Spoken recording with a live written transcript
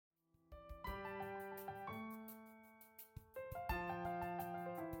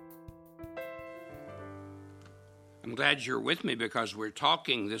I'm glad you're with me because we're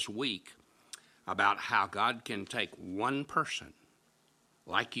talking this week about how God can take one person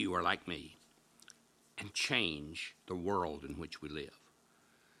like you or like me and change the world in which we live.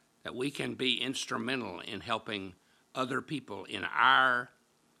 That we can be instrumental in helping other people in our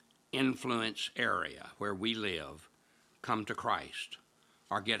influence area where we live come to Christ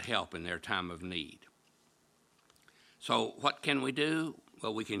or get help in their time of need. So what can we do?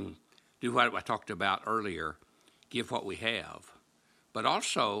 Well, we can do what I talked about earlier, give what we have. But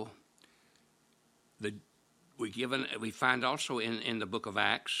also, we find also in the book of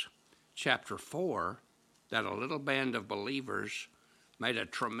Acts, chapter 4, that a little band of believers made a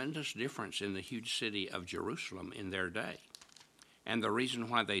tremendous difference in the huge city of Jerusalem in their day. And the reason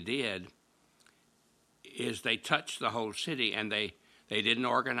why they did is they touched the whole city, and they didn't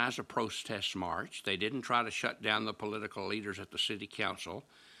organize a protest march. They didn't try to shut down the political leaders at the city council.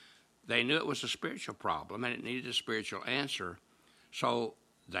 They knew it was a spiritual problem and it needed a spiritual answer. So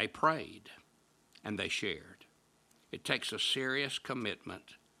they prayed and they shared. It takes a serious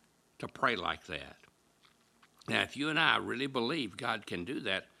commitment to pray like that. Now, if you and I really believe God can do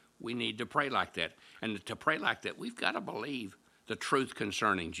that, we need to pray like that. And to pray like that, we've got to believe the truth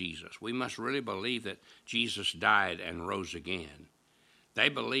concerning Jesus. We must really believe that Jesus died and rose again. They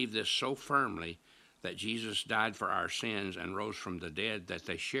believed this so firmly that Jesus died for our sins and rose from the dead that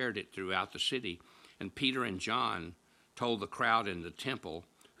they shared it throughout the city. And Peter and John told the crowd in the temple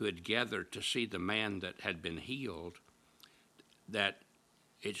who had gathered to see the man that had been healed that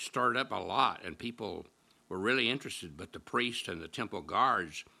it stirred up a lot and people were really interested. But the priests and the temple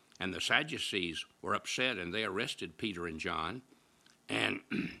guards and the Sadducees were upset, and they arrested Peter and John and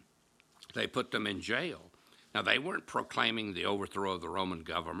they put them in jail. Now, they weren't proclaiming the overthrow of the Roman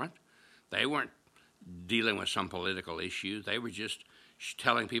government. They weren't dealing with some political issue. They were just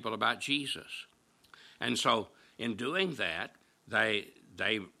telling people about Jesus. And so in doing that, they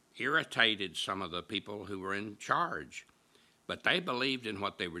irritated some of the people who were in charge. But they believed in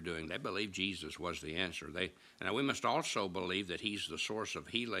what they were doing. They believed Jesus was the answer. And we must also believe that he's the source of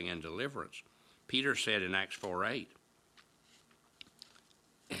healing and deliverance. Peter said in Acts 4:8,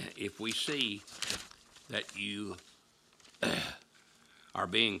 if we see that you are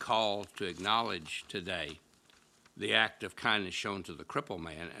being called to acknowledge today the act of kindness shown to the crippled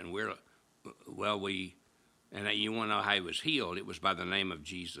man, and you want to know how he was healed, it was by the name of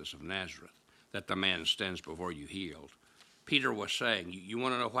Jesus of Nazareth that the man stands before you healed. Peter was saying, you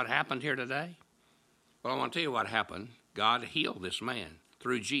want to know what happened here today? Well, I want to tell you what happened. God healed this man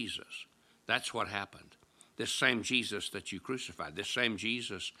through Jesus. That's what happened. This same Jesus that you crucified, this same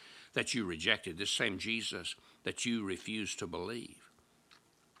Jesus that you rejected, this same Jesus that you refused to believe.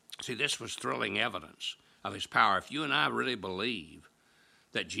 See, this was thrilling evidence of his power. If you and I really believe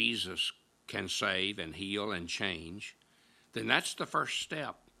that Jesus can save and heal and change, then that's the first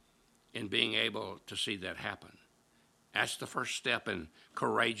step in being able to see that happen. That's the first step in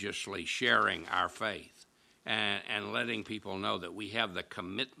courageously sharing our faith and letting people know that we have the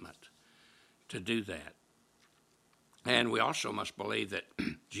commitment to do that. And we also must believe that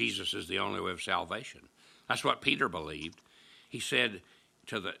Jesus is the only way of salvation. That's what Peter believed. He said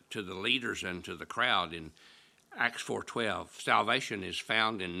to the leaders and to the crowd in Acts 4:12, salvation is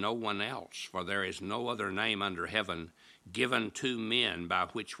found in no one else, for there is no other name under heaven given to men by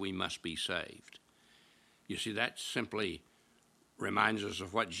which we must be saved. You see, that simply reminds us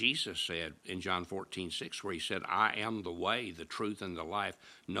of what Jesus said in John 14:6, where he said, I am the way, the truth, and the life.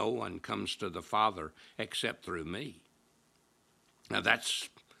 No one comes to the Father except through me. Now, that's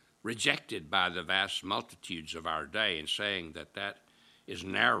rejected by the vast multitudes of our day and saying that is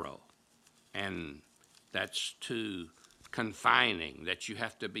narrow and that's too confining, that you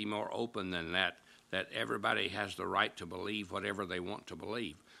have to be more open than that everybody has the right to believe whatever they want to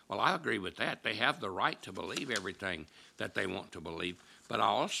believe. Well, I agree with that. They have the right to believe everything that they want to believe, but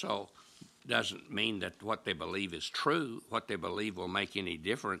also doesn't mean that what they believe is true, what they believe will make any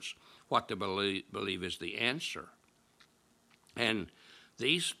difference, what they believe is the answer. And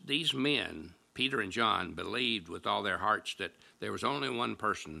these men, Peter and John, believed with all their hearts that there was only one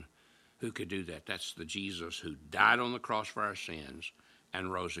person who could do that. That's the Jesus who died on the cross for our sins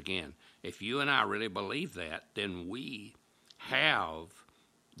and rose again. If you and I really believe that, then we have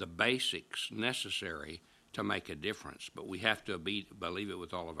the basics necessary to make a difference. But we have to believe it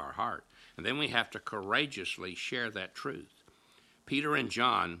with all of our heart. And then we have to courageously share that truth. Peter and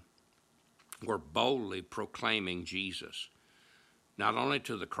John were boldly proclaiming Jesus, not only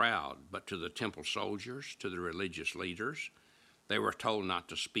to the crowd, but to the temple soldiers, to the religious leaders. They were told not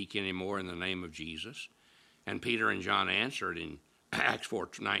to speak anymore in the name of Jesus. And Peter and John answered in Acts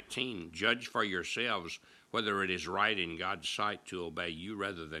 4:19, judge for yourselves whether it is right in God's sight to obey you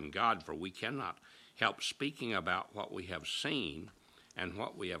rather than God, for we cannot help speaking about what we have seen and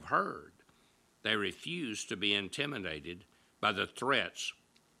what we have heard. They refused to be intimidated by the threats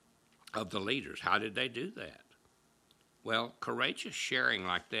of the leaders. How did they do that? Well, courageous sharing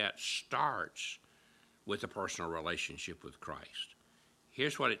like that starts with a personal relationship with Christ.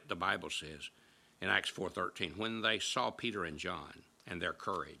 Here's what the Bible says in Acts 4:13. When they saw Peter and John and their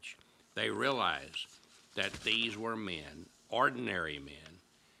courage, they realized that these were men, ordinary men,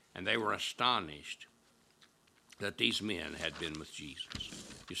 and they were astonished that these men had been with Jesus.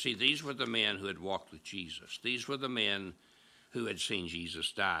 You see, these were the men who had walked with Jesus. These were the men who had seen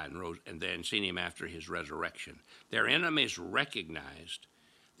Jesus die and rose, and then seen him after his resurrection. Their enemies recognized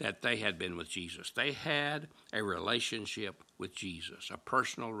that they had been with Jesus. They had a relationship with Jesus, a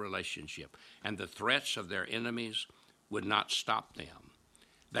personal relationship, and the threats of their enemies would not stop them.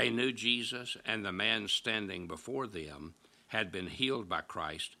 They knew Jesus, and the man standing before them had been healed by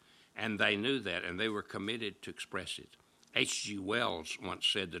Christ, and they knew that, and they were committed to express it. H.G. Wells once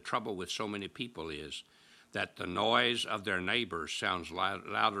said, the trouble with so many people is that the noise of their neighbors sounds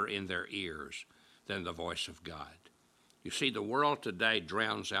louder in their ears than the voice of God. You see, the world today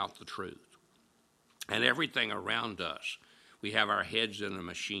drowns out the truth. And everything around us, we have our heads in a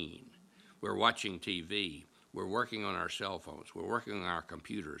machine. We're watching TV. We're working on our cell phones. We're working on our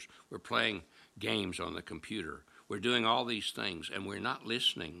computers. We're playing games on the computer. We're doing all these things, and we're not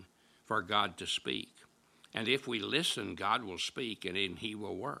listening for God to speak. And if we listen, God will speak, and he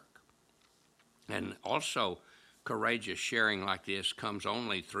will work. And also, courageous sharing like this comes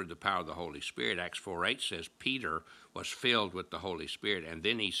only through the power of the Holy Spirit. Acts 4:8 says Peter was filled with the Holy Spirit, and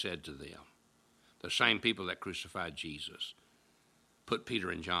then he said to them, the same people that crucified Jesus, put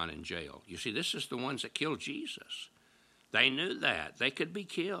Peter and John in jail. You see, this is the ones that killed Jesus. They knew that. They could be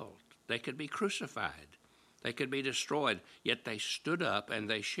killed. They could be crucified. They could be destroyed. Yet they stood up and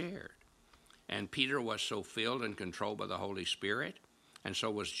they shared. And Peter was so filled and controlled by the Holy Spirit, and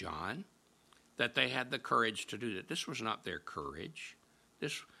so was John, that they had the courage to do that. This was not their courage.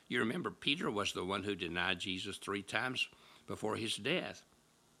 You remember, Peter was the one who denied Jesus 3 times before his death.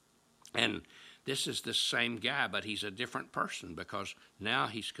 And this is the same guy, but he's a different person because now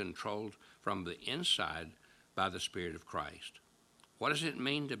he's controlled from the inside by the Spirit of Christ. What does it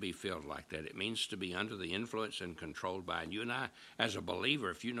mean to be filled like that? It means to be under the influence and controlled by. And you and I, as a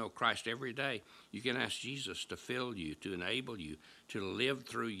believer, if you know Christ every day, you can ask Jesus to fill you, to enable you, to live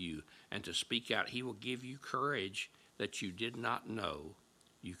through you, and to speak out. He will give you courage that you did not know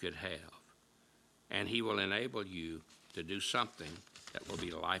you could have. And he will enable you to do something that will be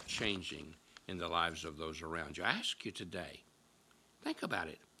life-changing in the lives of those around you. I ask you today, think about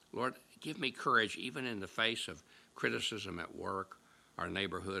it. Lord, give me courage even in the face of criticism at work, our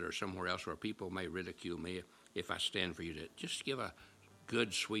neighborhood, or somewhere else where people may ridicule me if I stand for you, to just give a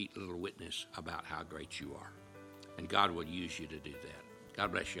good, sweet little witness about how great you are. And God will use you to do that.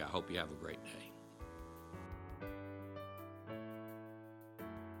 God bless you. I hope you have a great day.